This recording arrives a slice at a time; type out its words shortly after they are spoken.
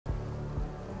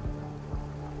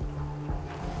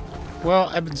Well,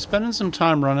 I've been spending some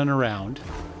time running around.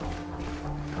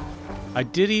 I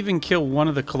did even kill one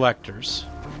of the collectors.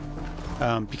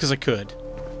 Because I could.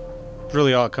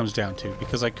 Really all it comes down to.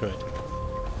 Because I could.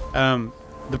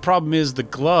 The problem is the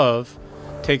glove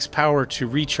takes power to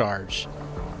recharge.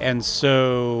 And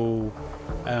so...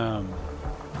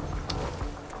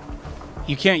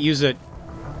 you can't use it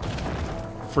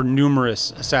for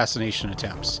numerous assassination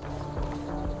attempts.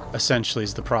 Essentially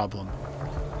is the problem.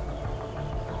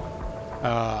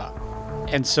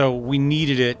 And so we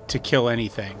needed it to kill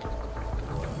anything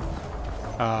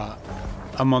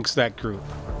amongst that group.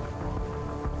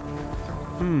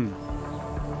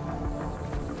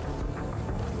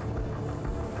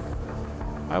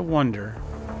 I wonder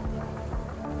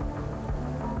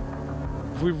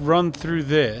if we run through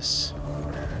this.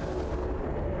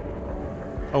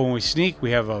 Oh, when we sneak,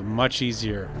 we have a much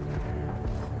easier.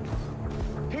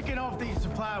 Picking off these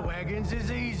supply wagons is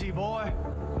easy, boy.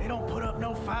 They don't put up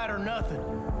no fight or nothing.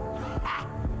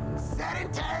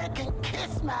 Sedentary can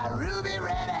kiss my ruby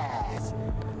red ass.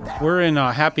 We're in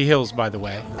Happy Hills, by the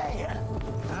way.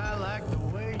 I like the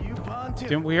way you pontificate.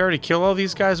 Didn't we already kill all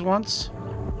these guys once?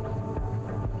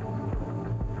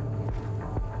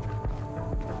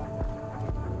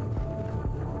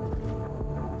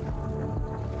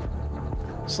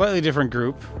 Slightly different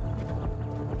group.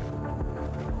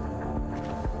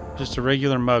 Just a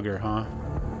regular mugger, huh?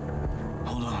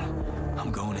 Hold on.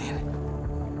 I'm going in.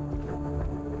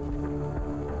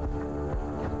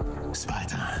 Spy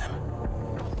time.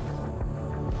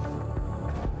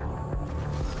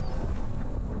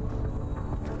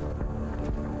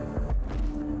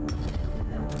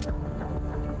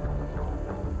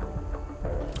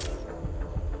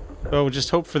 So we'll just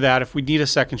hope for that. If we need a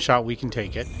second shot, we can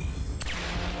take it.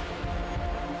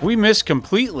 We missed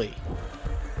completely.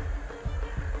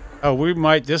 Oh, we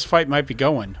might... This fight might be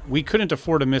going. We couldn't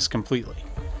afford to miss completely.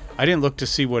 I didn't look to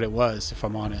see what it was, if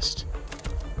I'm honest.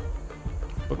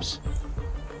 Whoops.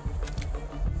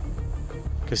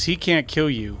 Because he can't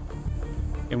kill you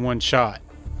in one shot.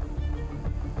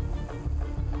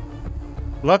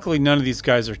 Luckily, none of these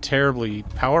guys are terribly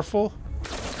powerful.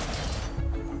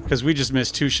 Because we just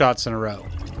missed 2 shots in a row.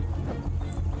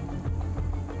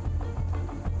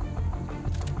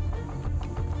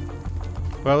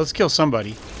 Well, let's kill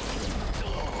somebody.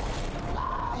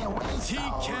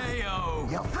 TKO.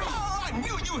 Oh, I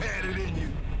knew you had it in you.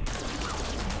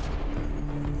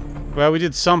 Well, we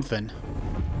did something.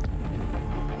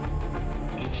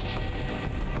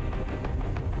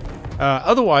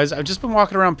 Otherwise, I've just been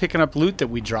walking around picking up loot that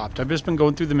we dropped. I've just been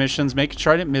going through the missions, making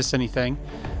sure I didn't miss anything,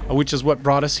 which is what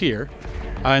brought us here.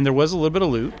 And there was a little bit of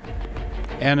loot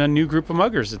and a new group of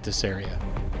muggers at this area.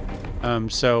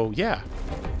 So, yeah.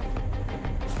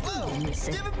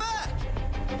 Give it back.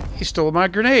 He stole my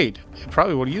grenade. He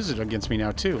probably will use it against me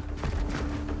now, too.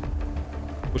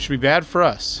 Which would be bad for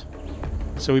us.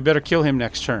 So we better kill him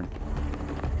next turn.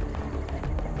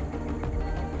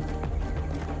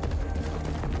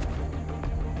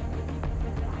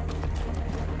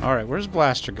 Alright, where's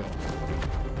Blaster go?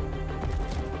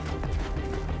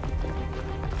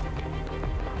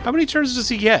 How many turns does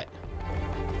he get?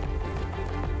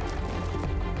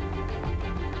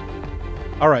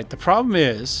 Alright, the problem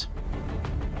is,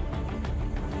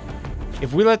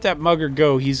 if we let that mugger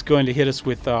go, he's going to hit us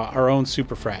with our own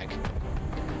super frag.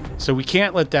 So we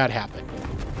can't let that happen.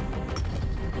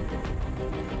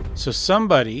 So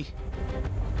somebody...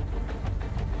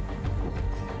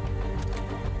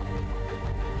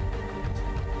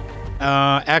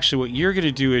 actually, what you're going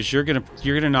to do is you're going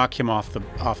to knock him off the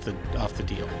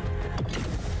deal.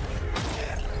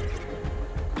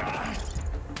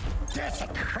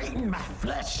 Desecrating my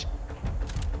flesh.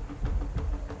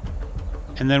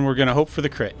 And then we're going to hope for the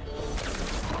crit.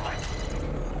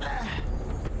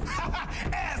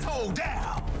 Asshole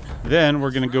down. Then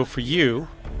we're going to go for you.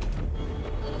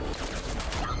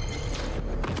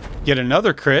 Get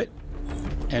another crit.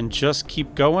 And just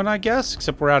keep going, I guess.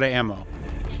 Except we're out of ammo.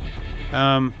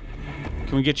 Can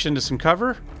we get you into some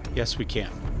cover? Yes, we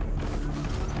can.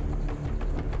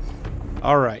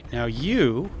 Alright, now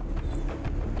you...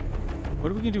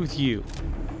 What are we going to do with you?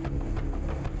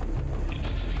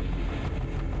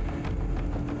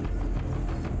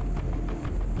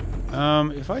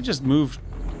 If I just move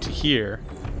to here...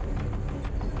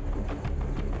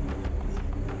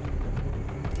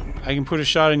 I can put a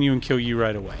shot on you and kill you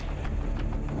right away.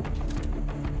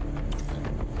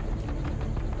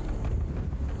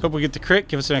 Hope we get the crit,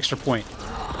 give us an extra point.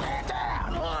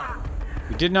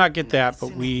 We did not get that,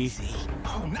 but we...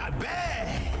 Oh, not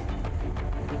bad.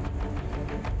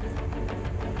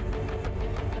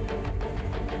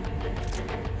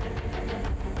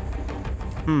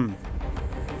 Kind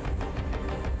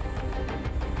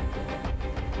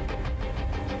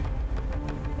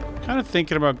of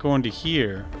thinking about going to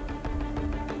here.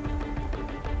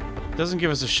 Doesn't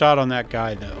give us a shot on that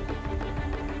guy, though.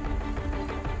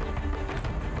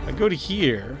 I go to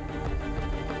here.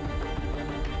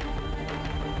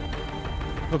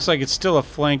 Looks like it's still a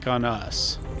flank on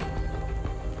us.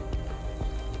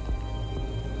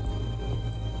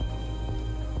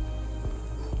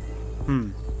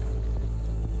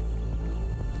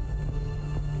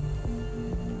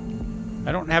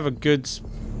 I don't have a good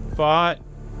spot.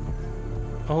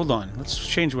 Oh, hold on. Let's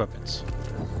change weapons.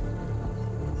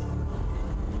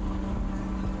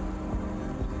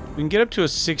 We can get up to a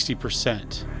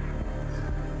 60%.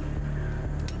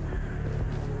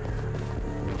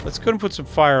 Let's go and put some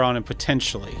fire on him,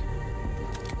 potentially.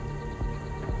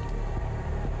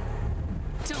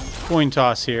 Coin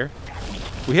toss here.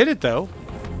 We hit it, though.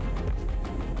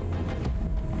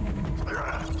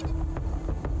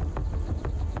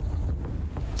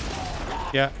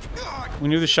 Yeah. We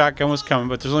knew the shotgun was coming,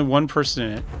 but there's only one person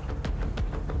in it.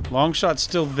 Long shot's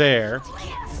still there.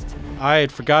 I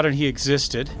had forgotten he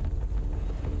existed.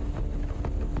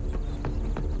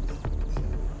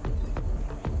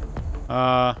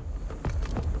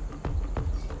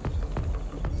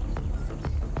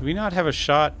 Do we not have a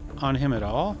shot on him at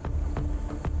all?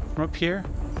 From up here?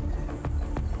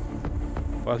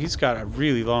 Well, he's got a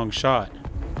really long shot.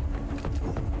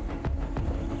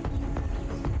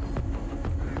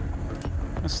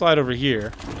 Let's slide over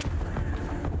here.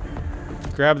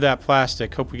 Grab that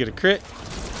plastic. Hope we get a crit.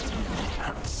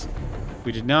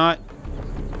 We did not.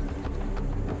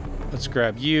 Let's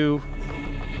grab you.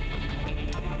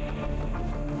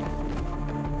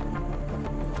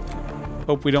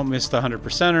 Hope we don't miss the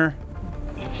 100%er.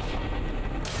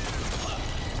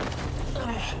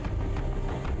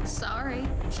 Sorry.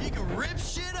 She can rip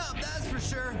shit up, that's for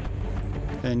sure.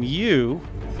 Then you.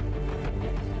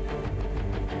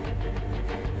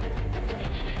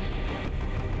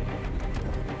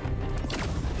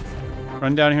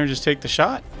 Run down here and just take the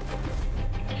shot.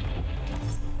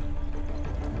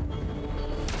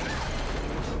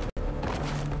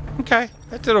 Okay,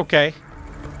 that did okay.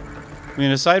 I mean,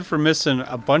 aside from missing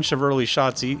a bunch of early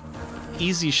shots,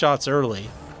 easy shots early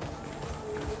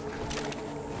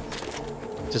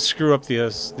to screw up the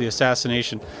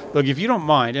assassination. Look, if you don't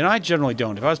mind, and I generally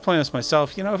don't, if I was playing this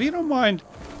myself, you know, if you don't mind,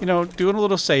 you know, doing a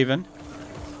little saving.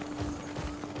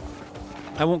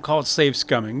 I won't call it save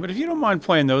scumming, but if you don't mind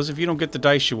playing those, if you don't get the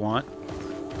dice you want,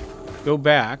 go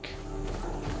back.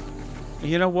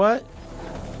 You know what?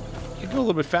 You go a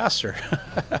little bit faster.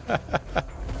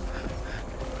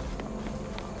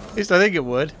 At least I think it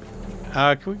would.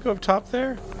 Can we go up top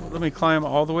there? Let me climb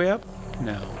all the way up?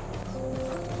 No.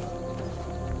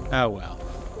 Oh well.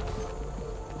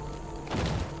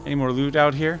 Any more loot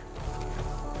out here?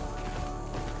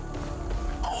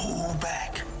 Hold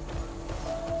back.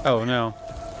 Oh no.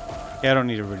 Yeah, I don't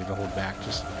need everybody to hold back.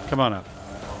 Just come on up.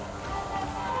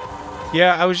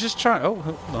 Yeah, I was just trying. Oh,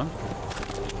 hold on.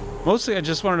 Mostly, I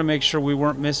just wanted to make sure we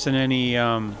weren't missing any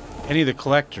of the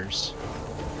collectors.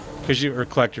 Because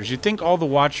you'd think all the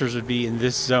watchers would be in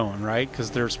this zone, right? Because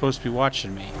they're supposed to be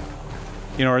watching me.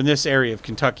 You know, or in this area of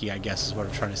Kentucky, I guess is what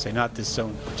I'm trying to say. Not this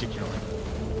zone particularly.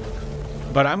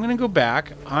 But I'm going to go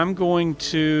back. I'm going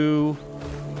to...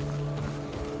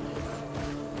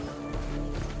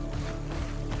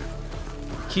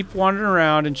 keep wandering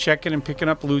around and checking and picking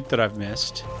up loot that I've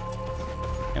missed.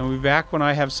 And we'll be back when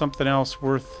I have something else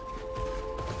worth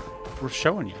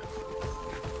showing you.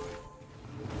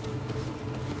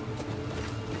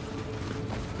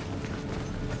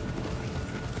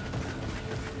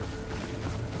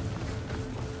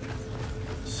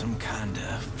 Some kind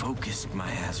of focused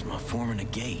miasma forming a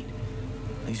gate.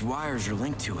 These wires are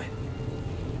linked to it.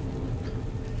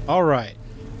 All right.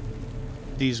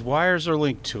 These wires are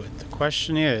linked to it. The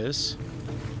question is,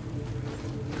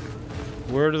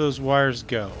 where do those wires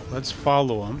go? Let's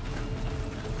follow them.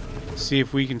 See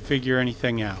if we can figure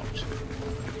anything out.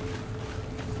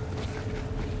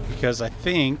 Because I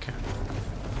think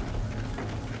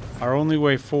our only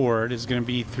way forward is going to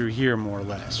be through here, more or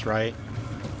less, right?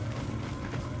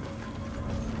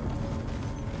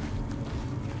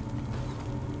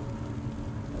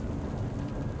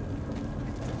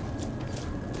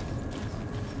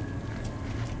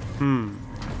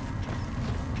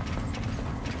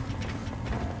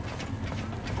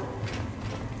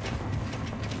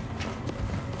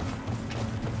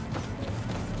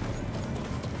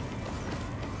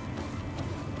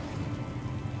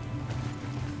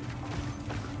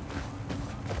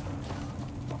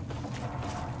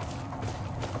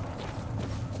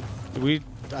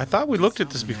 I thought we looked at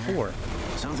this before.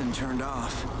 Something turned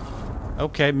off.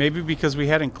 Okay, maybe because we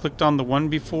hadn't clicked on the one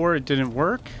before, it didn't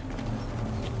work?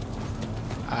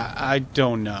 I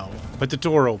don't know. But the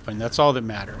door opened. That's all that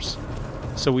matters.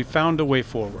 So we found a way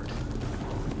forward.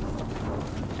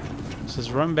 It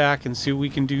says run back and see what we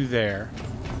can do there.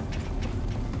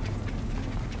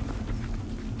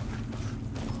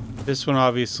 This one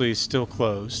obviously is still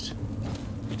closed.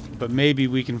 But maybe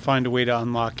we can find a way to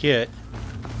unlock it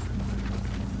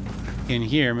in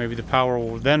here. Maybe the power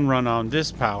will then run on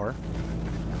this power,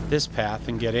 this path,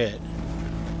 and get it.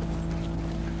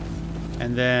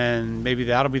 And then maybe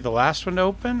that'll be the last one to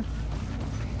open?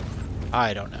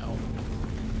 I don't know.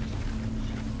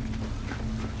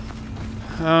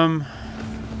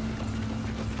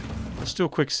 Let's do a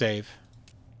quick save.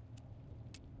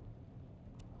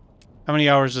 How many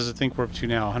hours does it think we're up to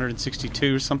now?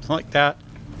 162 or something like that?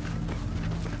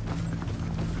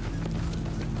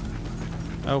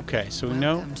 Okay, so we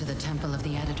know. Welcome to the Temple of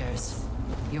the Editors.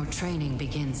 Your training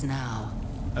begins now.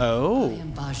 Oh. I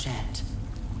am Bajette.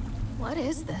 What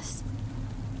is this?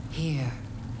 Here,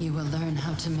 you will learn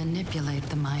how to manipulate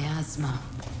the miasma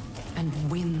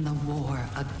and win the war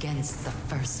against the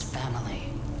First Family.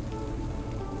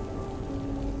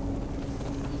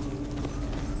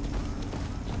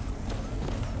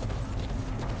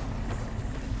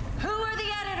 Who are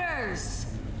the Editors?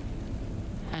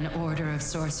 An order of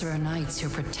sorcerer knights who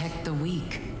protect the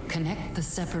weak, connect the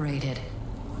separated,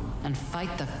 and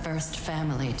fight the First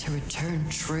Family to return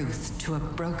truth to a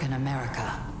broken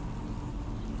America.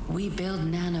 We build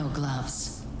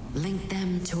nanogloves, link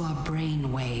them to our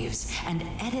brain waves, and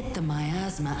edit the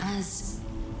miasma as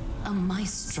a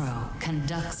maestro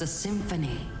conducts a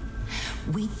symphony.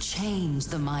 We change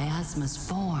the miasma's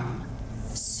form,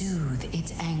 soothe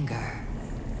its anger.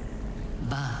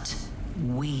 But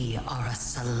we are a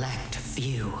select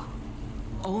few.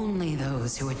 Only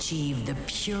those who achieve the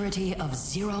purity of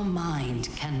zero mind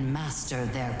can master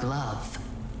their glove.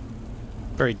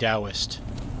 Very Taoist.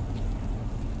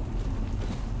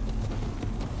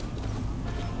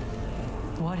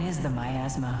 What is the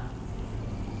miasma?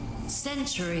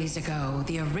 Centuries ago,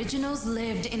 the originals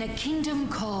lived in a kingdom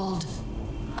called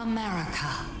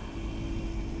America.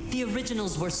 The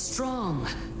originals were strong,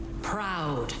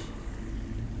 proud.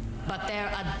 But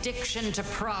their addiction to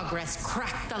progress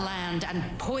cracked the land and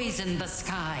poisoned the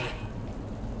sky.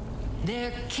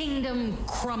 Their kingdom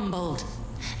crumbled.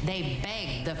 They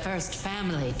begged the First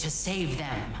Family to save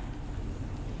them.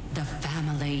 The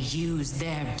family used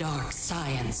their dark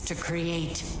science to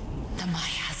create the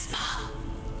miasma.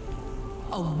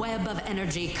 A web of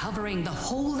energy covering the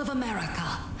whole of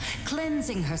America,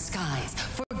 cleansing her skies,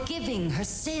 forgiving her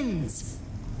sins.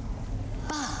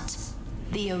 But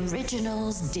the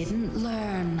originals didn't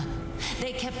learn.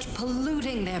 They kept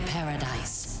polluting their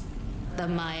paradise. The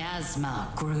miasma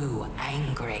grew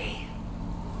angry.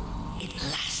 It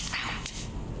lashed out,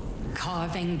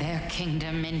 carving their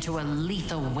kingdom into a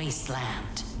lethal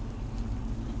wasteland.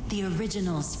 The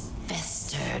originals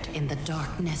festered in the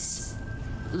darkness.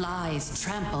 Lies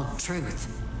trampled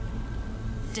truth.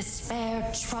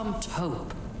 Despair trumped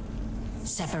hope.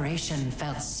 Separation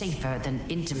felt safer than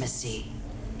intimacy.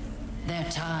 Their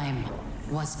time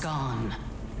was gone.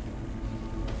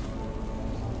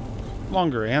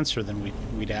 Longer answer than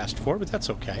we'd asked for, but that's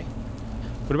okay.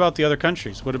 What about the other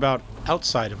countries? What about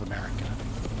outside of America?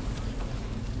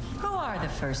 Who are the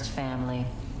First Family?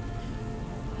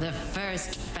 The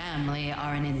First Family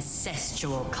are an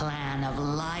incestual clan of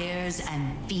liars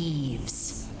and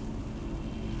thieves.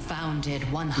 Founded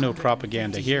 150 No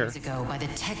propaganda here. years ago by the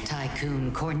tech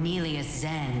tycoon Cornelius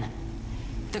Zen.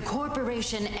 The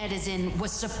corporation Edison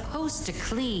was supposed to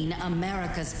clean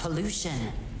America's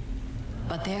pollution.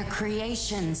 But their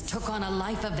creations took on a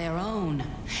life of their own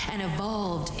and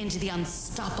evolved into the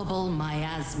unstoppable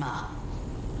miasma.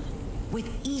 With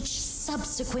each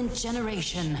subsequent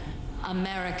generation,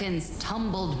 Americans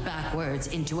tumbled backwards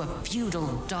into a feudal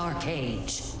dark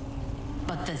age.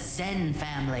 But the Zen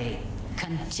family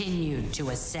continued to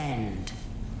ascend.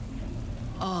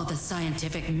 All the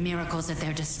scientific miracles at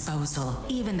their disposal,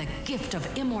 even the gift of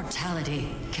immortality,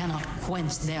 cannot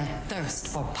quench their thirst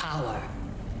for power.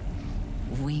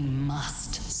 We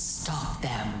must stop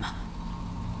them.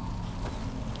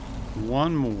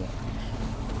 One more.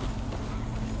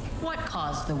 What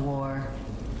caused the war?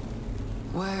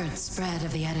 Word spread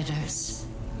of the Editors.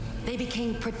 They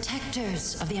became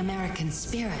protectors of the American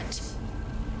spirit,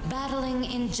 battling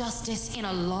injustice in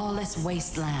a lawless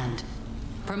wasteland,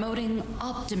 promoting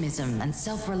optimism and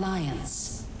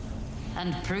self-reliance,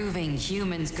 and proving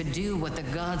humans could do what the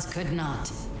gods could not: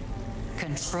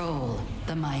 control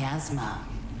the miasma.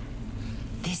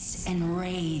 This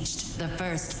enraged the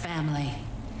First Family.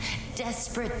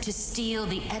 Desperate to steal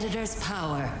the Editor's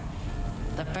power,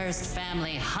 the First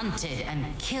Family hunted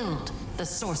and killed the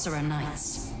Sorcerer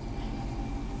Knights.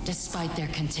 Despite their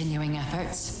continuing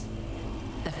efforts,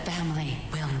 the family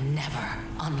will never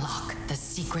unlock the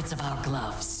secrets of our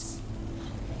gloves.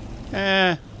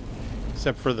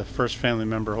 Except for the first family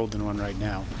member holding one right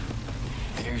now.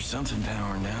 There's something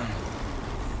powering down.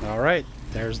 Alright,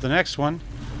 there's the next one.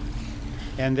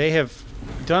 And they have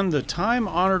done the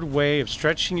time-honored way of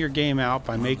stretching your game out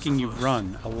by making you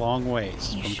run a long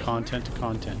ways from content to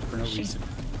content for no reason.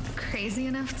 Crazy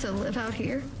enough to live out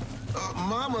here?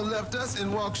 Mama left us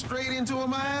and walked straight into a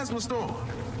miasma storm.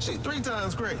 She's 3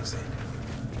 times crazy.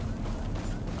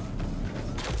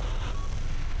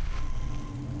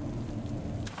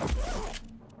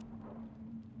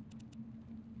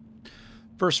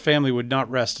 First family would not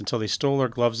rest until they stole our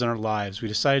gloves and our lives. We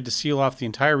decided to seal off the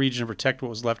entire region and protect what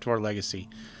was left of our legacy.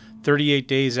 38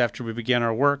 days after we began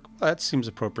our work, well, that seems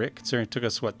appropriate, considering it took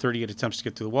us, 38 attempts to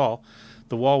get through the wall.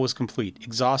 The wall was complete.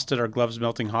 Exhausted, our gloves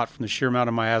melting hot from the sheer amount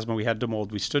of miasma we had to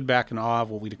mold, we stood back in awe of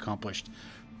what we'd accomplished.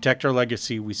 Protect our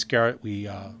legacy, we scarred the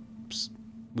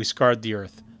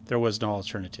earth. There was no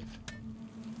alternative.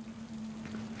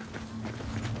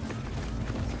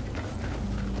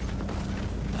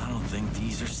 I don't think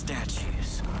these are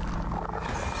statues.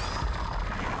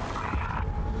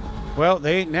 Well,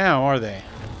 they ain't now, are they?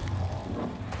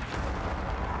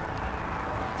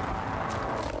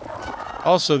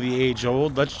 Also the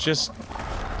age-old, let's just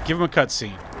give them a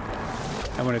cutscene.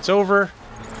 And when it's over,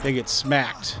 they get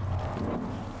smacked.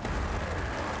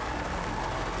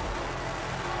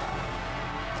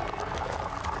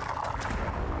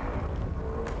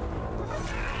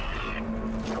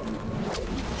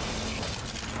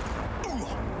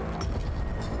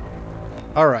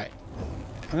 Alright.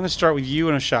 I'm going to start with you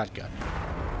and a shotgun.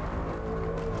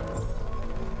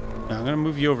 Now I'm going to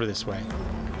move you over this way.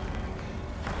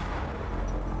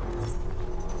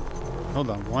 Hold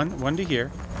on. One to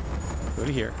here. Go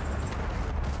to here.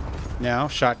 Now,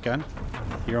 shotgun.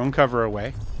 Your own cover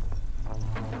away.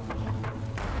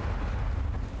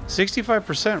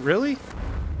 65%, really?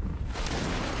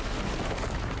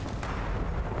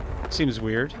 Seems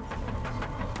weird.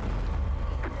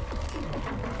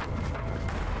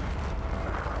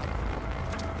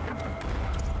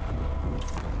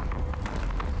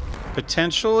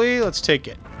 Potentially, let's take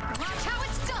it. Watch how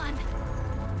it's done.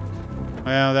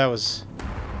 Well, that was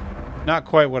not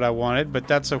quite what I wanted, but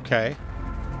that's okay.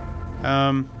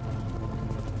 I'm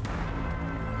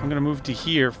gonna move to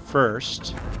here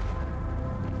first.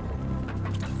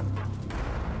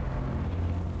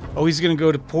 Oh, he's gonna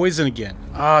go to poison again.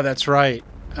 Ah, that's right.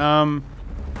 But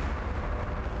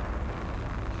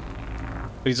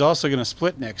he's also gonna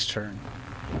split next turn.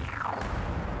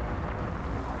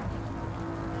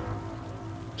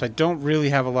 So I don't really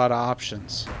have a lot of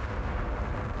options.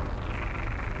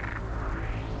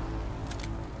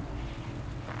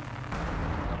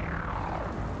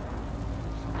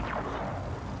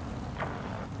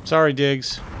 Sorry,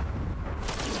 Diggs.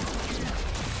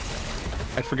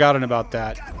 I'd forgotten about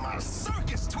that. Got my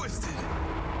circus twisted.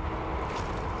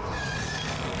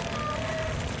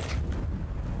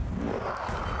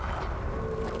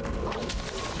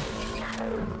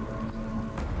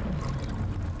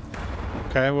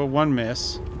 Okay, well, one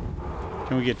miss.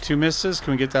 Can we get 2 misses?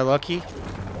 Can we get that lucky?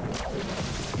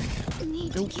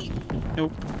 Need to keep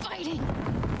Nope. fighting.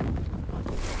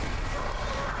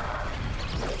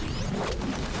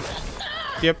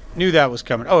 Yep, knew that was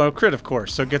coming. Oh, a crit, of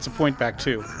course, so it gets a point back,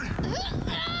 too.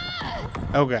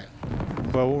 Okay.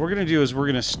 Well, what we're going to do is we're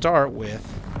going to start with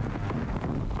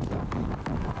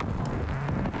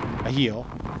a heal.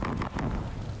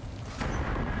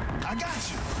 I got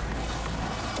you.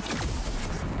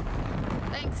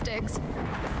 Thanks, Diggs.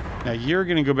 Now, you're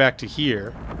going to go back to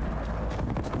here.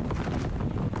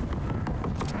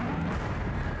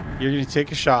 You're going to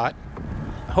take a shot.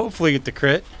 Hopefully get the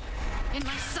crit. In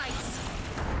my sights.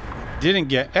 Didn't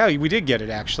get... Oh, we did get it,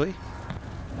 actually.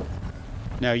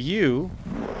 Now you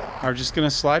are just going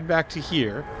to slide back to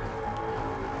here.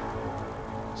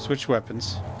 Switch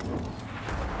weapons.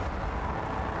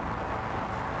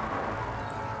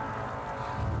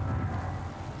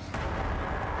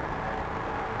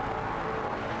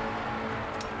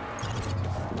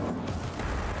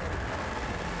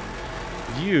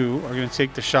 You are going to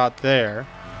take the shot there.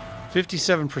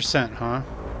 57%, huh?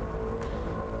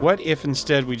 What if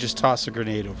instead we just toss a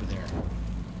grenade over there?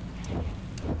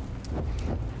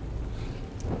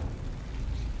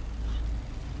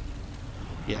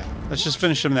 Yeah, let's just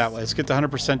finish him that way. Let's get the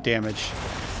 100% damage.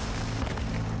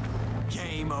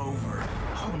 Game over.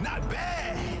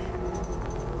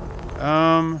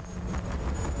 I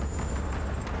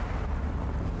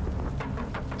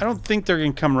don't think they're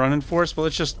going to come running for us, but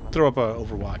let's just throw up a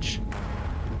Overwatch.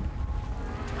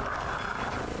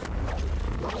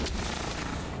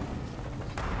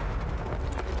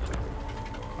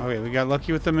 Okay, we got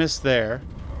lucky with the miss there.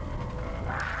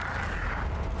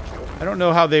 I don't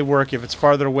know how they work. If it's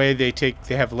farther away, they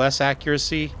have less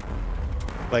accuracy,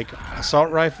 like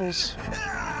assault rifles.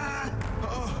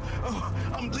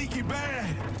 I'm leaky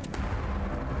bad.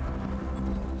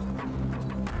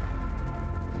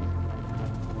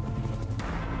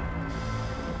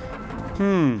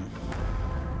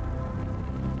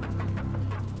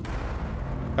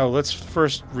 Oh, let's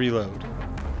first reload.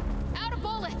 Out of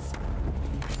bullets.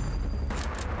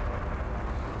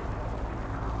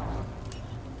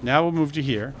 Now we'll move to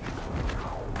here.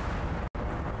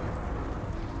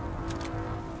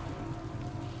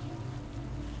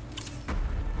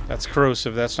 That's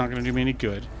corrosive. That's not going to do me any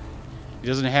good. He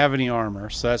doesn't have any armor,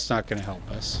 so that's not going to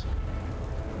help us.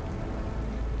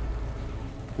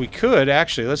 We could,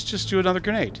 actually. Let's just do another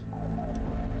grenade.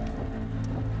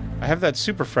 I have that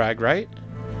super frag, right?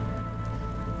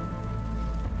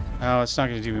 Oh, it's not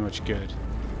going to do me much good.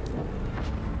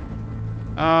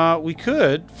 We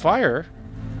could fire.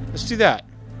 Let's do that.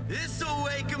 This'll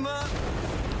wake him up.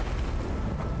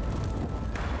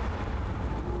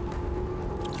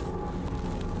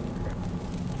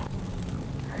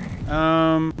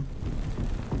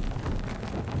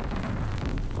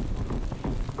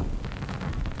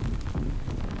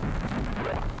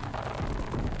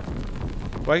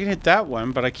 Well, I can hit that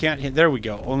one, but I can't hit... There we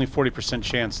go. Only 40%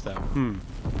 chance, though.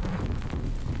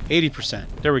 80%.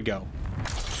 There we go.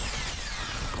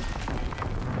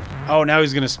 Oh, now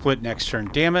he's going to split next turn.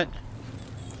 Damn it.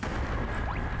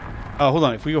 Oh, hold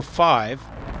on. If we go 5,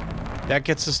 that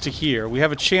gets us to here. We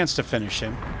have a chance to finish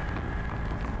him.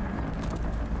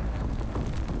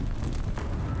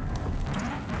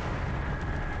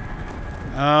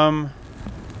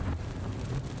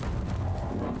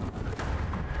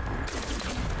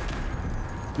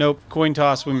 Nope. Coin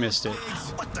toss. We missed it.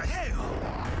 What the hell?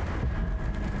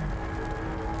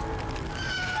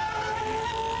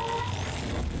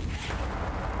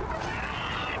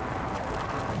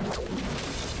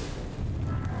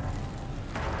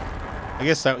 I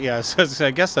guess that, yeah,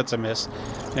 I guess that's a miss.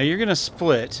 Now you're going to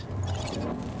split.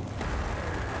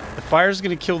 The fire's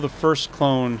going to kill the first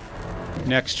clone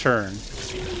next turn.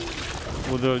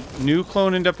 Will the new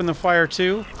clone end up in the fire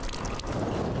too?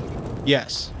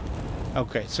 Yes.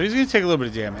 Okay, so he's going to take a little bit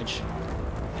of damage.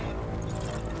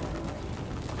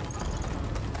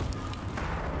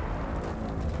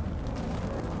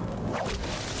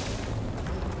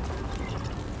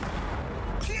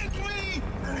 Kick me!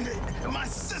 My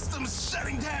system's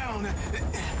shutting down.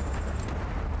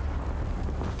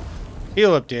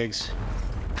 Heal up, Diggs.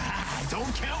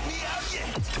 Don't count me out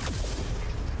yet.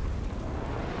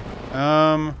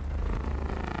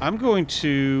 I'm going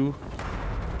to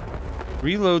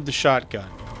reload the shotgun.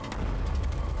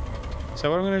 Is that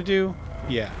what I'm going to do?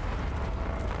 Yeah.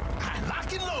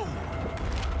 Lock and load.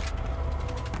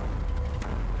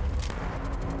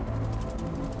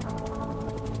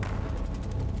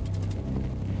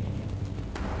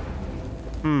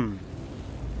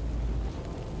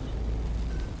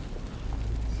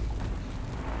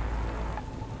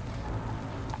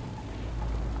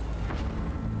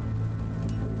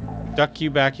 Duck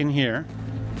you back in here.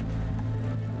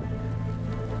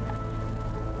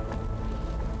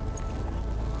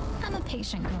 I'm a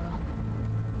patient girl.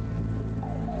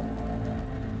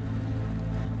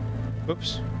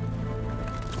 Oops.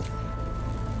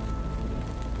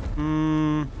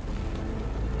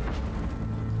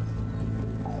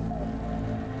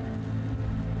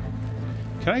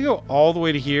 Can I go all the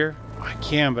way to here? I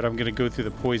can, but I'm going to go through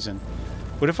the poison.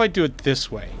 What if I do it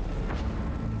this way?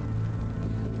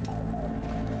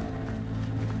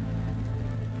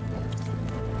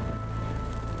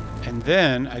 And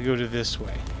then I go to this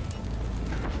way.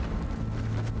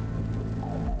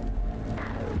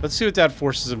 Let's see what that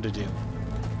forces him to do.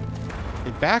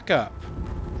 They back up.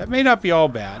 That may not be all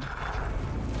bad.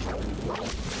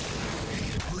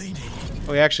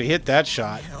 Oh, he actually hit that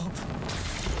shot.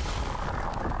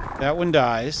 That one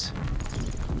dies.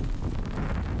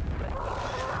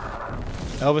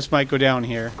 Elvis might go down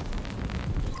here.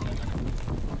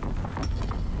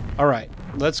 Alright,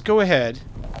 let's go ahead.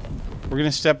 We're going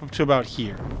to step up to about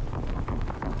here.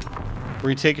 We're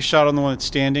going to take a shot on the one that's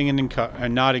standing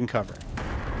and not in cover.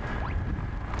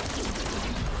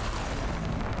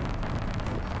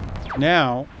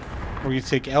 Now, we're going to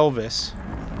take Elvis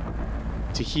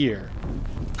to here.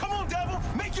 Come on, devil,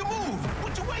 make your move.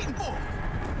 What you waiting for?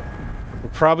 We're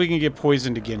probably gonna get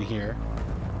poisoned again here.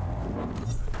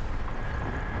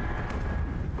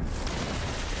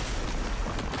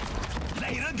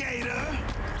 Later, Gator.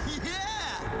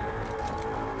 Yeah!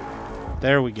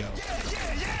 There we go.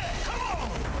 Yeah, come on.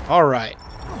 All right.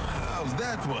 How's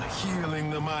that for healing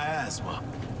the miasma?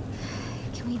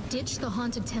 Can we ditch the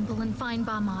haunted temple and find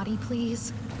Mahdi,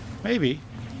 please? Maybe.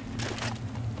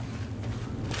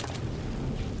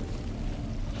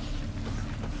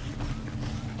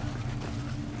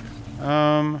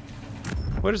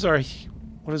 What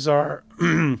is our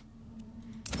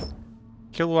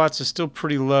kilowatts is still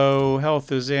pretty low.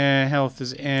 Health is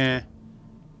eh.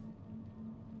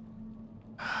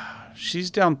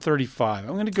 She's down 35.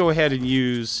 I'm going to go ahead and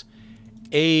use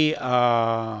a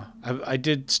I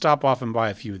did stop off and buy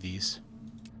a few of these.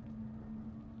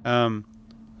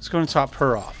 Let's go and top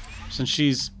her off since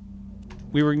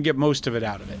we were going to get most of it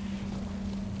out of it.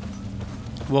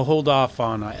 We'll hold off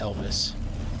on Elvis.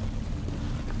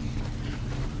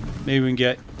 Maybe we can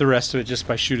get the rest of it just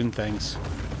by shooting things.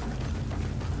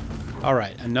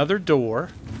 Alright, another door.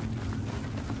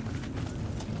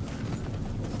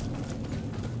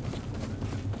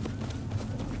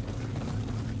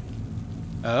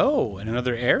 Oh, and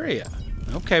another area.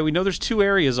 Okay, we know there's 2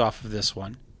 areas off of this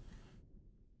one.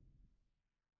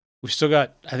 We've still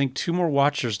got, I think, 2 more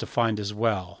watchers to find as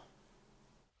well.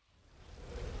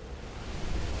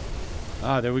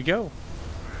 Ah, there we go.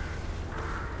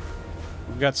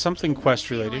 We've got something quest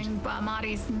related.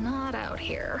 Mahdi's not out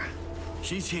here.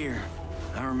 She's here.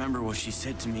 I remember what she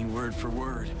said to me word for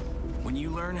word. When you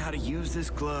learn how to use this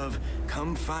glove,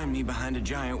 come find me behind a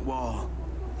giant wall.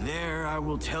 There I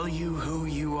will tell you who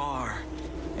you are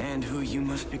and who you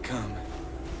must become.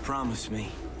 Promise me.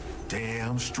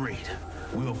 Damn straight.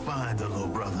 We'll find the little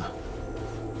brother.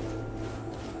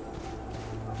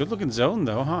 Good looking zone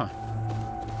though, huh?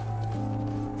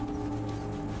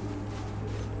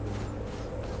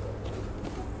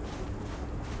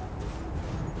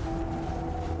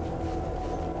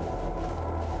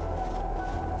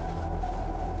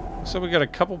 So we got a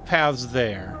couple paths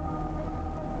there.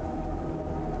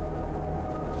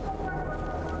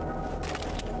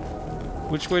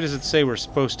 Which way does it say we're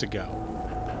supposed to go?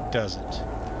 It doesn't.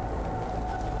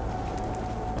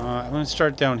 I'm going to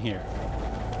start down here.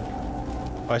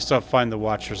 Oh, I still have to find the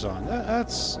watchers on.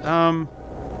 That's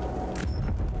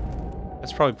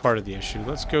probably part of the issue.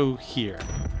 Let's go here.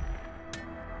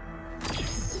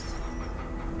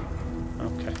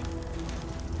 Okay.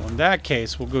 Well, in that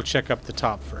case, we'll go check up the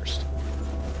top first.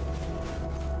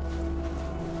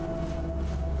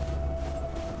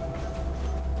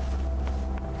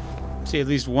 See at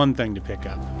least one thing to pick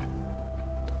up.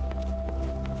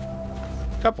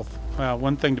 Well,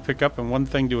 one thing to pick up and one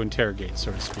thing to interrogate,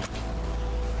 so to speak.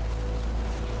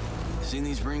 Seen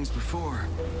these rings before.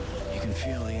 You can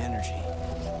feel the energy.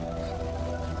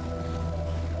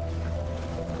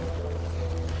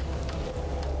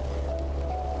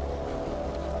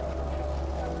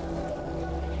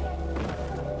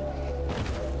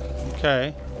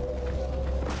 Okay.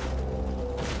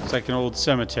 It's like an old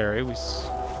cemetery.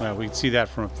 Well, we can see that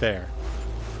from up there.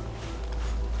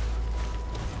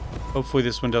 Hopefully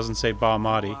this one doesn't say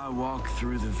Mahdi. I walk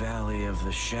through the valley of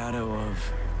the shadow of...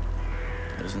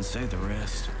 Doesn't say the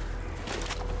rest.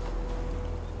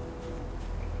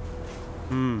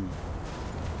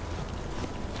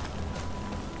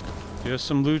 There's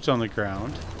some loot on the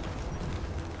ground.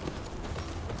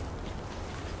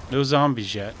 No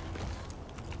zombies yet.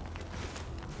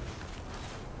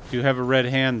 Do have a red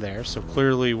hand there, so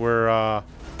clearly we're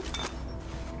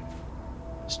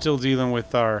still dealing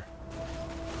with our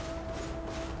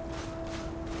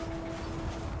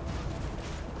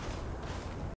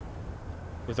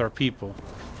people.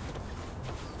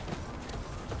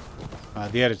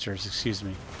 The editors, excuse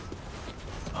me.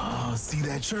 Oh, see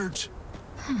that church?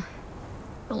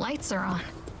 The lights are on.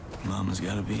 Mama's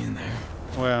gotta be in there.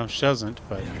 Well, she doesn't,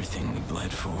 but... Everything we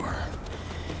bled for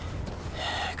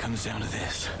comes down to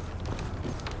this.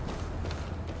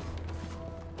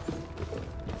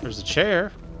 There's a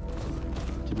chair.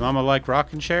 Did Mama like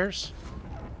rocking chairs?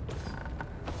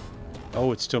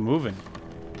 Oh, it's still moving.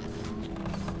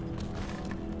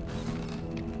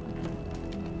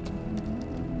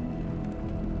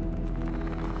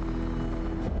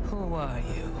 Who are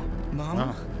you?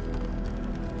 Mama?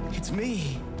 It's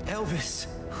me, Elvis.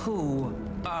 Who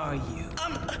are you?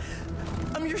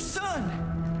 I'm your son.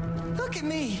 Look at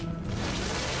me.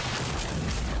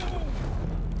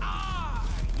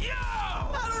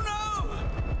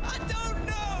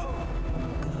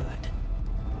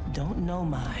 Don't know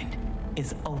mind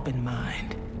is open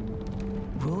mind.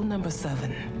 Rule number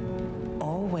 7.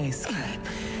 Always keep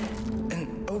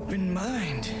open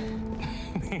mind.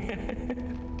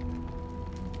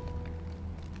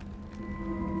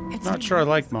 Not sure I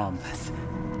like Mom.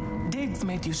 Diggs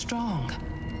made you strong.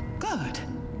 Good.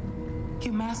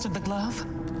 You mastered the glove?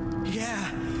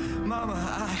 Yeah, Mama,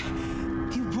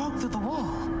 You broke through the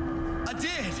wall. I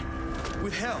did!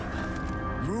 With help.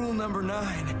 Rule number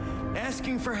 9.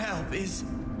 Asking for help is...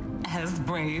 As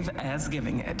brave as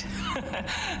giving it.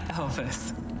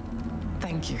 Elvis,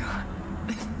 thank you.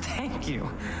 Thank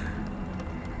you.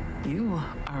 You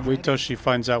are Wait till she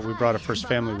finds out we brought a first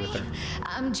family with her.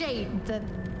 I'm Jade, the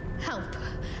help.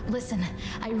 Listen,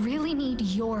 I really need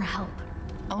your help.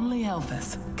 Only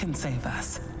Elvis can save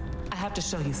us. I have to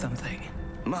show you something.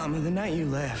 Mama, the night you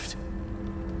left,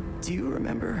 do you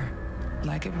remember?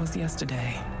 Like it was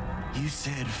yesterday. You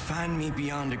said, find me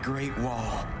beyond a great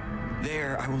wall.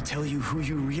 There, I will tell you who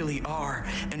you really are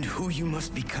and who you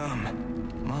must become.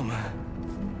 Mama,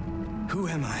 who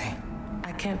am I?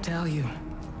 I can't tell you.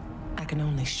 I can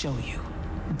only show you.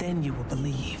 Then you will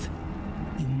believe.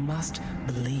 You must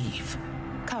believe.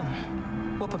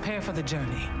 Come, we'll prepare for the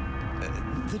journey.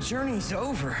 The journey's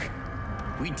over.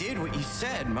 We did what you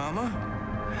said, Mama.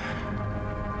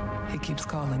 He keeps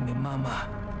calling me Mama.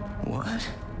 What?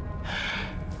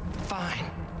 Fine,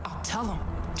 I'll tell him.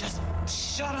 Just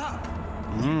shut up.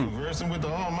 Conversing with the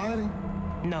Almighty?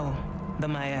 No, the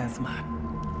miasma.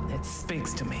 It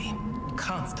speaks to me,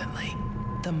 constantly.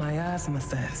 The miasma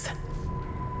says,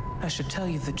 I should tell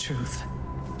you the truth.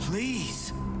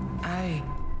 Please. I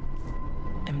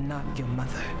am not your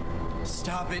mother.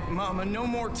 Stop it, Mama. No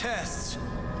more tests.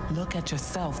 Look at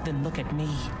yourself, then look at me.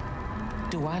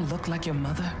 Do I look like your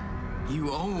mother?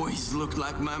 You always look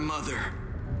like my mother.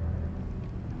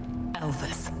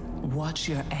 Elvis, watch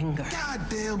your anger.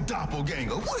 Goddamn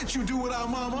doppelganger. What did you do with our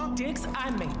mama? Diggs, I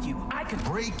made you. I could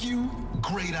Break you?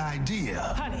 Great idea.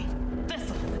 Honey,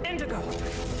 thistle, indigo.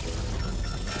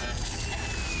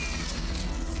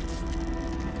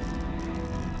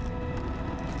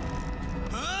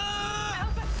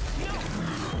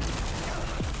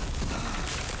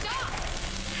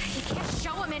 You can't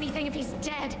show him anything if he's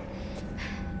dead.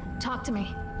 Talk to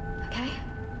me, okay?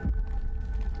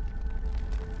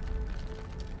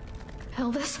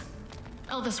 Elvis?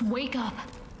 Elvis, wake up.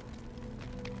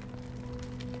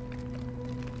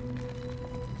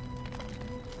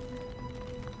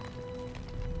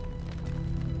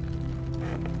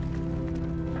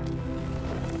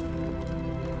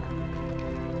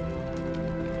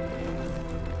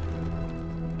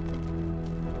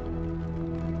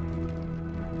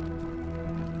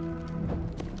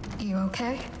 You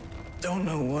okay? Don't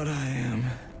know what I am.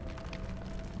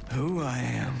 Who I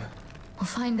am. We'll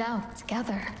find out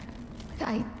together.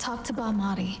 I talked to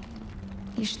Mahdi.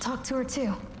 You should talk to her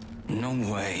too. No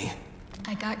way.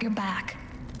 I got your back.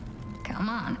 Come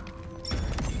on.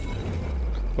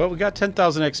 Well, we got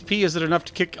 10,000 XP. Is it enough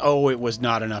to kick? Oh, it was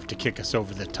not enough to kick us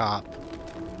over the top.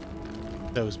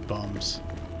 Those bums.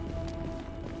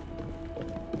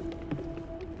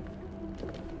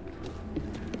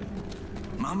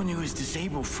 Mama knew his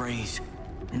disable phrase.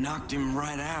 Knocked him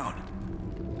right out.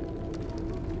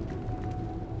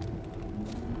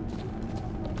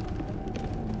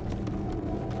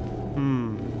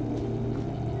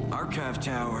 Archive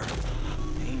tower.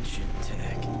 Ancient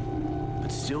tech. But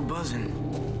still buzzing.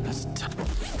 That's tough.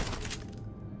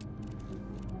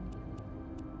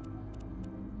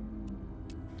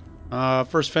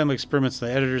 First family experiments,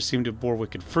 the editors seem to bore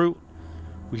wicked fruit.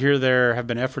 We hear there have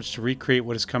been efforts to recreate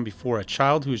what has come before, a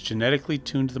child who is genetically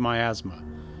tuned to the miasma.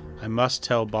 I must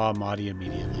tell Mahdi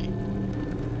immediately.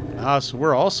 So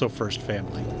we're also first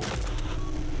family.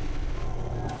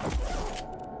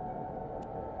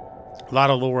 A lot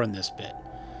of lore in this bit.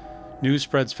 News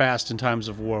spreads fast in times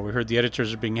of war. We heard the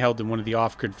editors are being held in one of the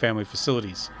off-grid family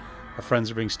facilities. Our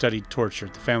friends are being studied,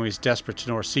 tortured. The family is desperate to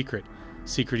know our secret.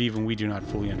 Secret even we do not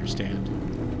fully understand.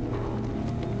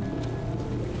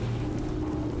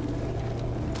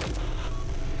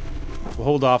 We'll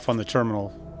hold off on the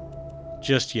terminal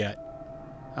just yet.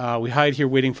 We hide here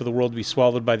waiting for the world to be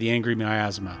swallowed by the angry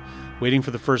miasma, waiting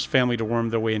for the first family to worm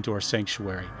their way into our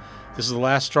sanctuary. This is the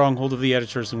last stronghold of the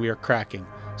editors, and we are cracking,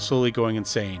 slowly going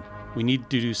insane. We need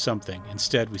to do something.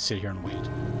 Instead, we sit here and wait.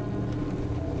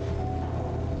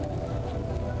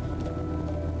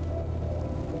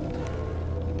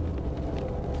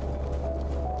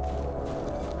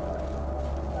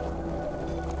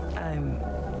 I'm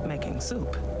making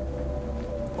soup.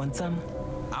 Want some?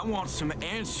 I want some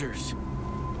answers.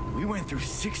 We went through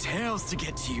 6 hells to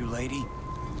get to you, lady.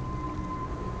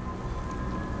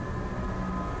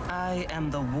 I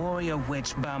am the warrior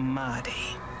witch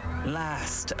Mahdi,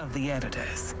 last of the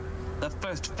editors. The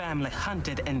first family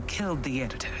hunted and killed the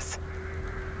editors.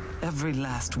 Every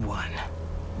last one.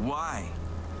 Why?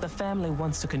 The family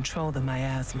wants to control the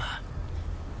miasma.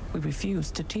 We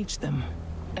refused to teach them,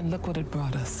 and look what it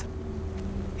brought us.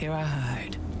 Here I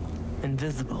hide,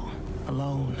 invisible,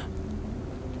 alone,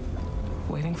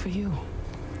 waiting for you.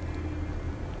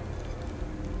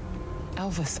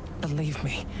 Elvis, believe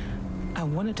me, I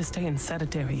wanted to stay in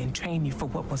Sedentary and train you for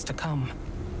what was to come.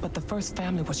 But the first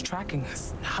family was tracking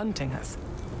us, hunting us.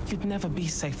 You'd never be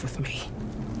safe with me.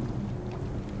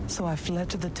 So I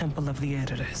fled to the Temple of the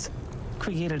Editors,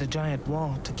 created a giant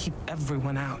wall to keep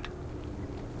everyone out,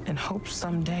 and hoped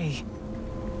someday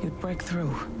you'd break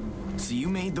through. So you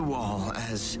made the wall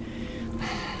as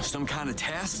some kind of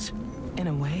test? In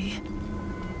a way,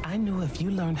 I knew if you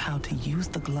learned how to use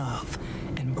the glove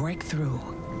and break through,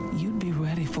 you'd be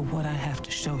ready for what I have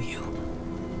to show you.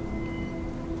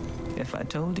 If I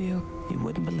told you, you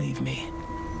wouldn't believe me.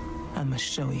 I must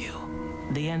show you.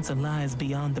 The answer lies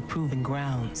beyond the proving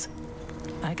grounds.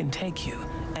 I can take you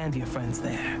and your friends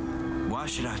there. Why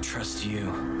should I trust you?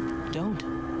 Don't.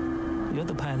 You're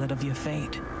the pilot of your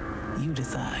fate. You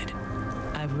decide.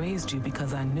 I raised you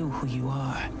because I knew who you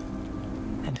are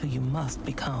and who you must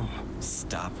become.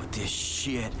 Stop with this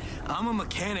shit. I'm a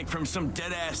mechanic from some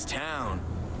dead-ass town.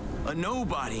 A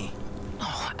nobody.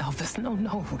 Oh, Elvis, no.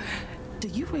 Do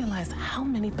you realize how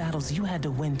many battles you had to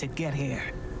win to get here?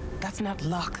 That's not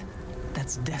luck.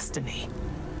 That's destiny.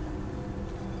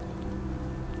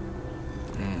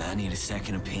 I need a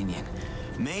second opinion.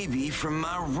 Maybe from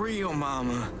my real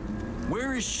mama.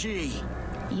 Where is she?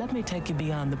 Let me take you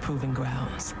beyond the proving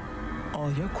grounds.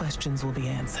 All your questions will be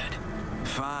answered.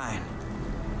 Fine.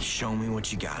 Show me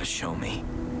what you gotta show me.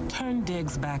 Turn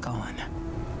Diggs back on.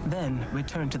 Then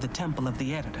return to the Temple of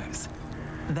the Editors.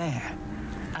 There,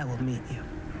 I will meet you.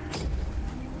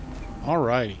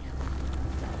 Alrighty.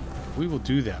 We will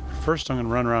do that. But first, I'm going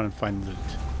to run around and find loot.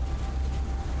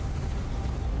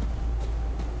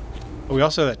 Oh, we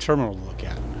also have that terminal to look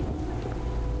at.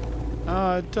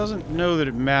 It doesn't know that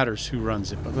it matters who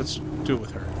runs it, but let's do it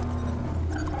with her.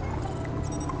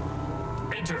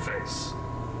 Interface.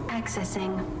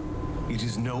 Accessing. It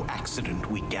is no accident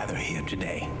we gather here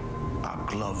today. Our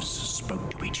gloves spoke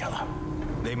to each other.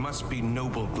 They must be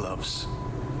noble gloves,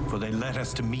 for they led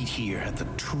us to meet here at the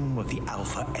tomb of the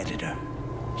Alpha Editor.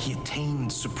 He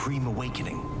attained supreme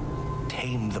awakening,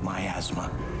 tamed the miasma,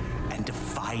 and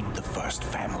defied the first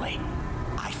family.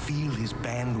 I feel his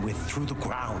bandwidth through the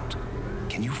ground.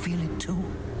 Can you feel it too?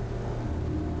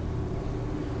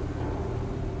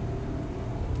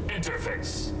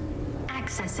 Interface.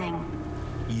 Accessing.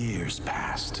 Years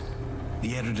passed.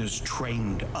 The editors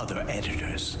trained other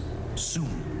editors.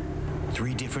 Soon,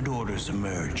 3 different orders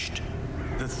emerged.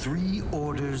 The 3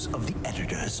 orders of the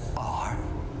editors are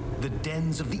the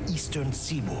Dens of the Eastern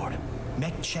Seaboard,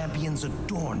 mech champions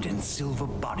adorned in silver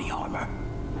body armor.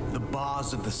 The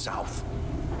Bars of the South,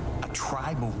 a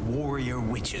tribe of warrior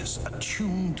witches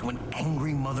attuned to an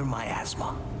angry mother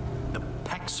miasma. The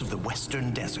Pecks of the Western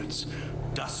Deserts,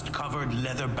 dust-covered,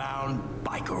 leather-bound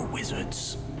biker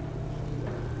wizards.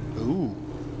 Ooh.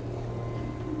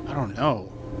 I don't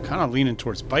know. Kind of leaning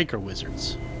towards biker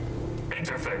wizards.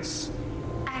 Interface.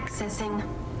 Accessing.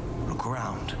 Look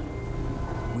around.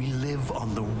 We live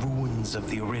on the ruins of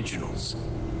the originals.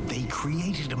 They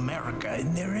created America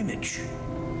in their image.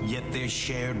 Yet they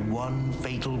shared one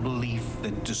fatal belief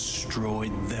that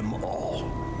destroyed them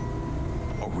all.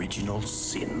 Original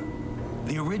sin.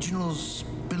 The originals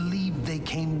believed they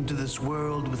came into this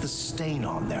world with a stain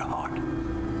on their heart.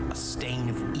 A stain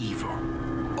of evil.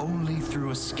 Only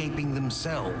through escaping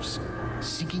themselves,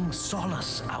 seeking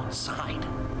solace outside,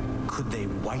 could they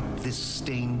wipe this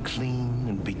stain clean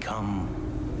and become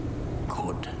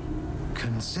good.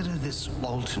 Consider this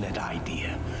alternate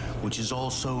idea, which is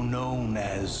also known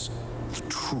as the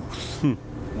truth.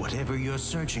 Whatever you're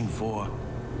searching for,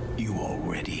 you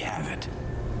already have it.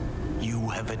 You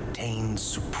have attained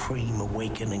supreme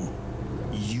awakening.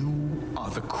 You are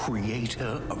the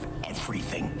creator of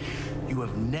everything. You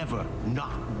have never,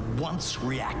 not once,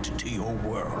 reacted to your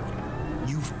world.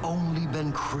 You've only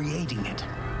been creating it,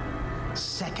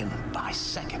 second by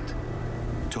second.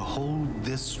 To hold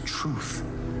this truth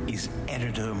is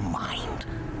editor mind.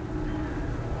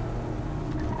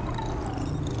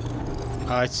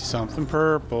 I see something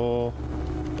purple.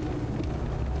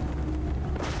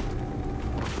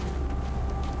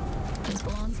 This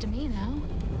belongs to me now.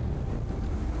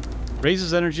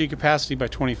 Raises energy capacity by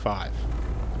 25.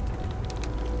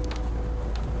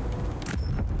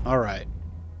 All right.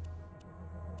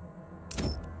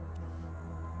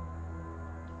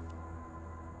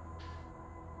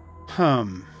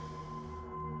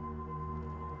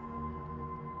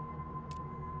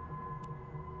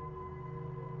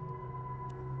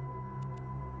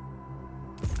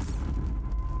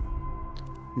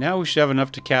 Now we should have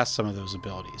enough to cast some of those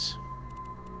abilities.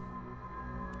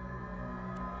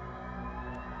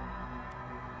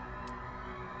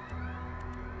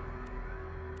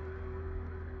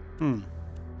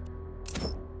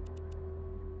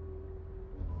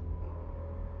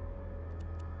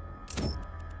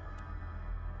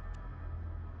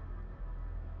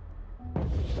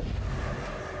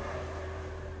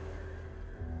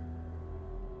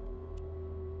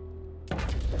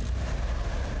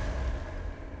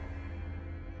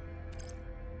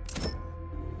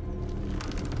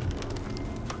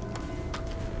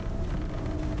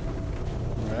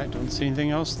 Alright, don't see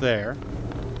anything else there.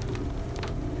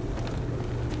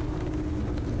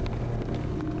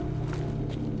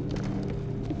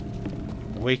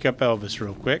 Wake up Elvis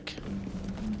real quick.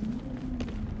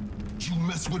 You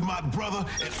mess with my brother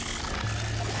and...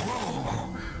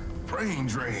 Whoa! Brain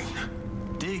drain.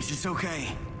 Diggs, it's okay.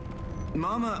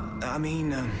 Bob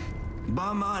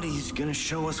Mahdi's gonna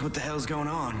show us what the hell's going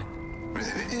on.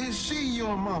 Is she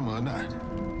your mama or not?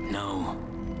 No.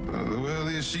 Well,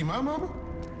 is she my mama?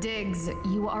 Diggs,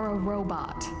 you are a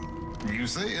robot. You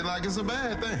say it like it's a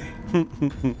bad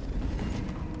thing.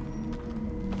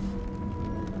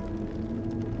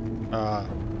 Oh,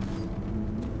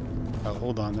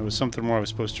 hold on. There was something more I was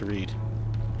supposed to read.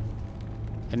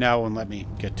 And now it won't let me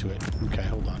get to it. Okay,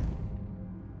 hold on.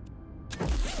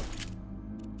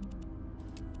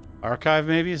 Archive,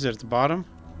 maybe? Is it at the bottom?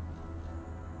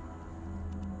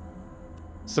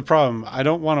 It's the problem. I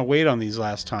don't want to wait on these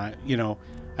last time. You know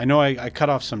I cut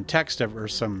off some text or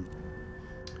some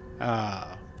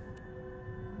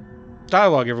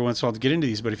dialogue every once in a while to get into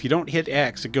these, but if you don't hit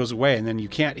X, it goes away, and then you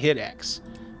can't hit X.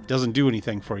 It doesn't do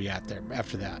anything for you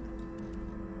after that.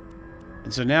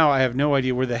 And so now I have no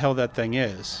idea where the hell that thing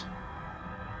is.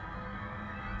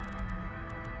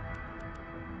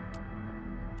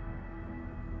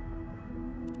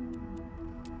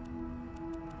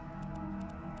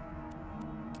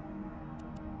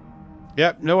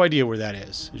 Yep, no idea where that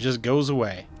is. It just goes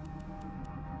away.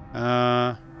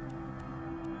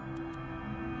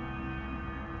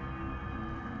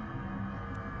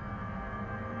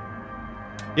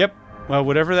 Yep. Well,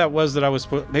 whatever that was that I was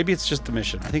supposed... Maybe it's just the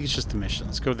mission. I think it's just the mission.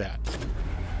 Let's go with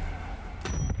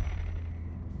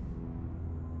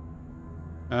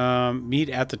that. Meet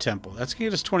at the temple. That's going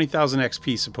to get us 20,000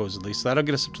 XP, supposedly. So that'll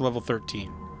get us up to level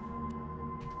 13.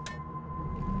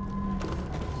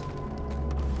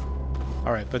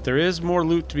 Alright, but there is more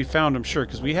loot to be found, I'm sure,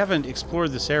 because we haven't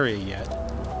explored this area yet.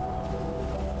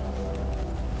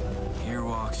 Here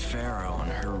walks Pharaoh on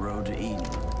her road to Eden.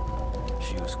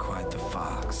 She was quite the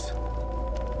fox.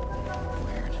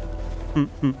 Weird.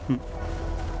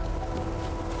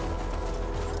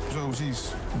 So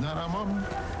she's not our mama?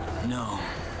 No,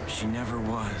 she never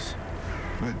was.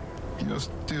 But you're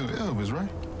still Elvis, right?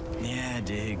 Yeah,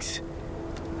 Diggs.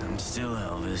 I'm still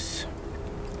Elvis.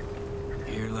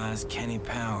 Here lies Kenny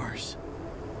Powers.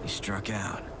 He struck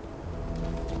out.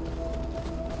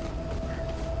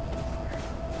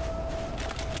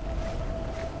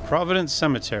 Providence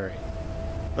Cemetery.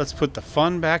 Let's put the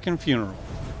fun back in funeral.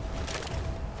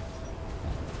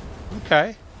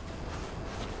 Okay.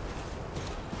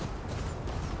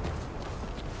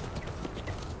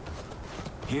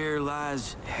 Here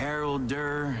lies Harold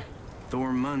Durr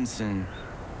Thormundson.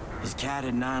 His cat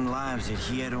had 9 lives, yet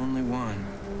he had only 1.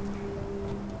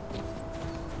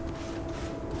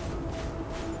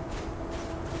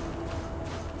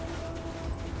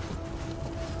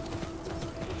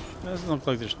 Doesn't look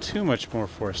like there's too much more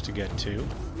for us to get to.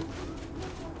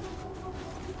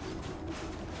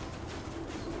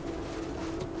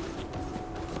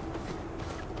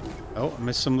 Oh, I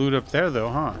missed some loot up there, though,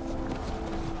 huh?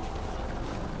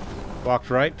 Walked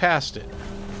right past it.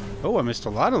 Oh, I missed a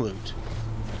lot of loot.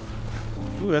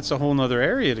 Ooh, that's a whole nother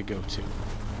area to go to.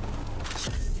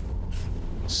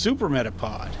 Super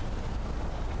Metapod.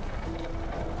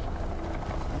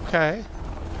 Okay.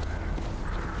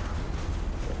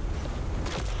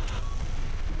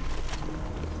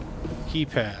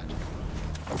 Keypad.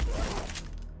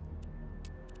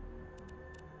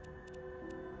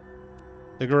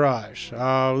 The garage.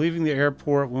 Leaving the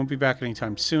airport. Won't be back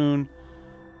anytime soon.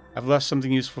 I've left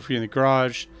something useful for you in the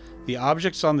garage. The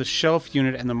objects on the shelf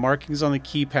unit and the markings on the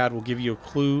keypad will give you a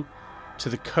clue to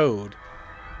the code.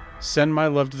 Send my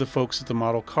love to the folks at the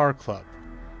Model Car Club.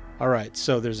 Alright,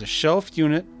 so there's a shelf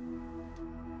unit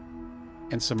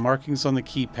and some markings on the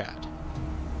keypad.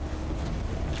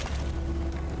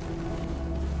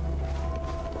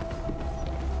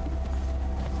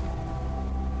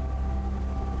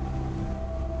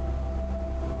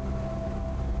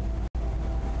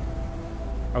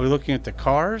 Are we looking at the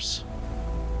cars?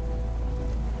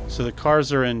 So the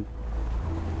cars are in,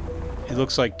 it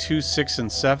looks like 2, 6,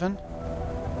 and 7.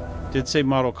 Did say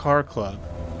Model Car Club.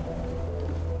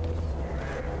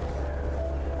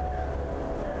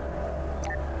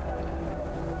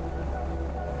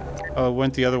 Oh, it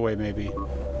went the other way, maybe.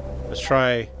 Let's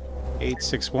try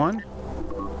 861.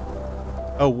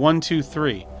 Oh, 1, 2,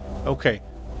 3. Okay.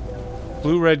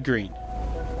 Blue, red, green.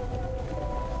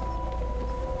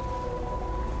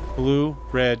 Blue,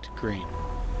 red, green.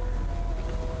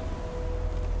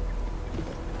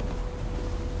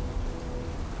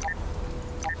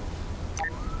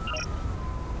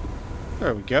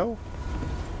 There we go.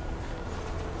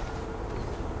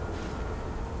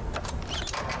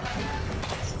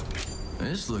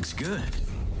 This looks good.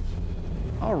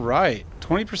 All right.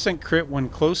 20% crit when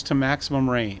close to maximum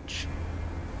range.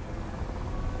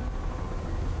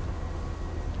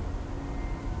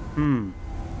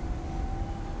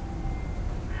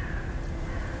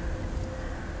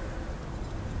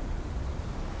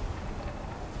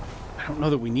 I don't know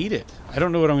that we need it. I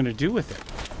don't know what I'm going to do with it.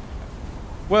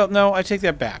 Well, no, I take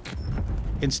that back.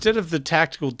 Instead of the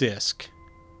tactical disc,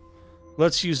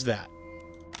 let's use that.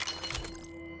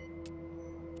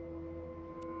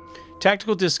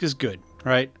 Tactical disc is good,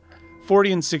 right?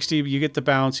 40 and 60, you get the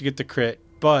bounce, you get the crit,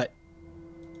 but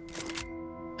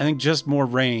I think just more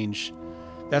range.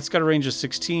 That's got a range of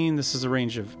 16. This is a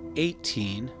range of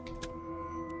 18.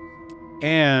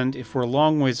 And if we're a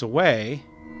long ways away,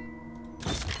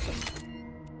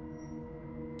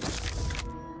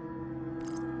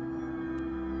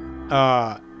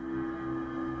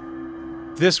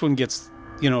 this one gets,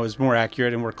 is more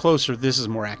accurate, and we're closer, this is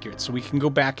more accurate. So we can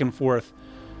go back and forth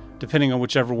depending on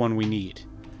whichever one we need.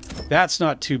 That's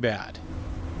not too bad.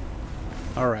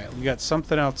 Alright, we got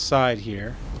something outside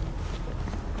here.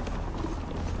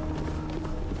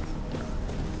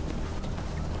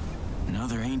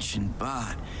 Another ancient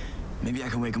bot. Maybe I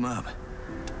can wake him up.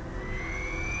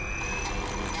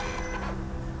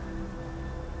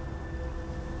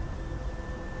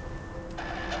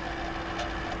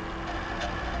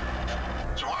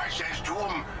 So I says to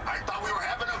him, I thought we were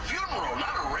having a funeral,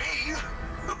 not a rave.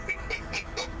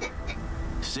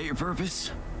 Say your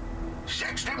purpose?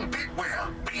 Sexton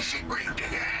Bidwell, basic grave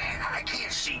digger. I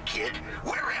can't see, kid.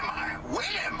 Where am I? When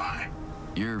am I?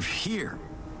 You're here.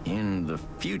 In the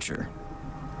future.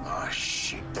 Oh,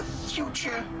 shit, the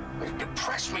future?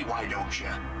 Depress me, why don't you?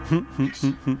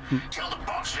 Tell the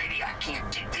boss lady I can't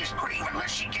dig this grave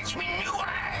unless she gets me new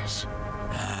eyes.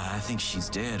 I think she's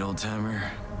dead, old-timer.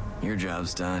 Your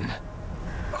job's done.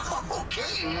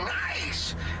 Okay,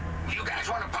 nice. You guys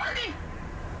want to party?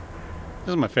 This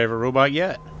is my favorite robot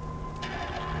yet.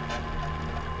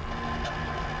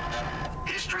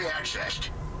 History accessed.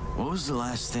 What was the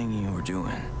last thing you were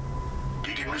doing?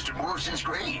 Digging Mr. Morrison's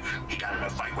grave. He got in a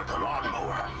fight with a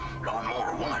lawnmower.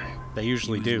 Lawnmower 1. They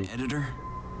usually do. Editor?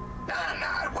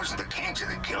 Nah, it wasn't the cancer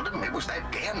that killed him. It was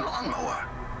that damn lawnmower.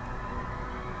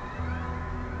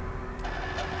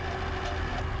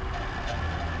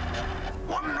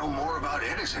 Want to know more about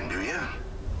Edison, do you?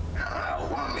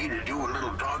 Want me to do a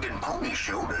little dog and pony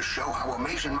show to show how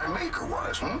amazing my maker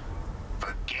was,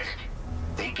 Forget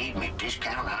it. They gave me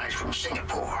discount eyes from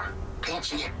Singapore. Can't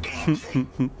see a damn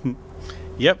thing.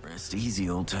 Yep. Rest easy,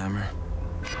 old-timer.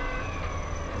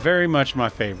 Very much my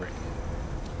favorite.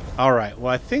 Alright,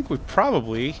 well I think we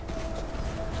probably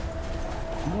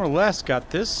more or less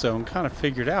got this zone kind of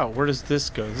figured out. Where does this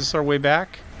go? Is this our way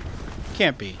back?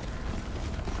 Can't be.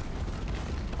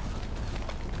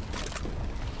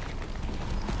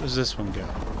 Where does this one go?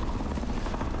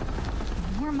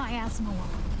 More Miasma.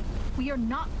 We are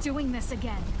not doing this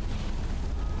again.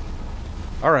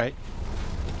 Alright.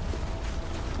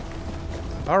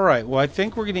 Alright, well I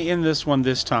think we're going to end this one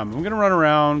this time. I'm going to run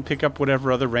around, pick up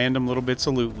whatever other random little bits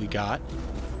of loot we got.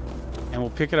 And we'll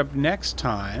pick it up next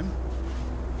time.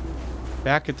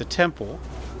 Back at the temple.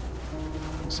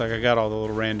 Looks like I got all the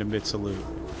little random bits of loot.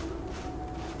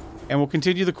 And we'll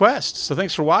continue the quest. So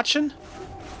thanks for watching.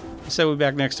 I said we'll be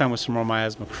back next time with some more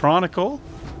Miasma Chronicle.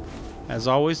 As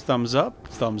always, thumbs up,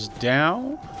 thumbs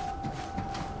down.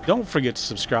 Don't forget to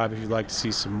subscribe if you'd like to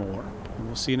see some more. And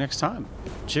we'll see you next time.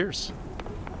 Cheers.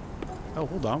 Oh,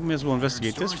 hold on. We may as well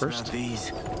investigate this first. About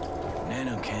these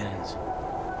nano cannons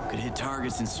could hit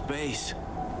targets in space.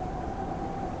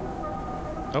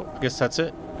 Oh, I guess that's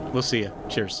it. We'll see you.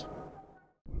 Cheers.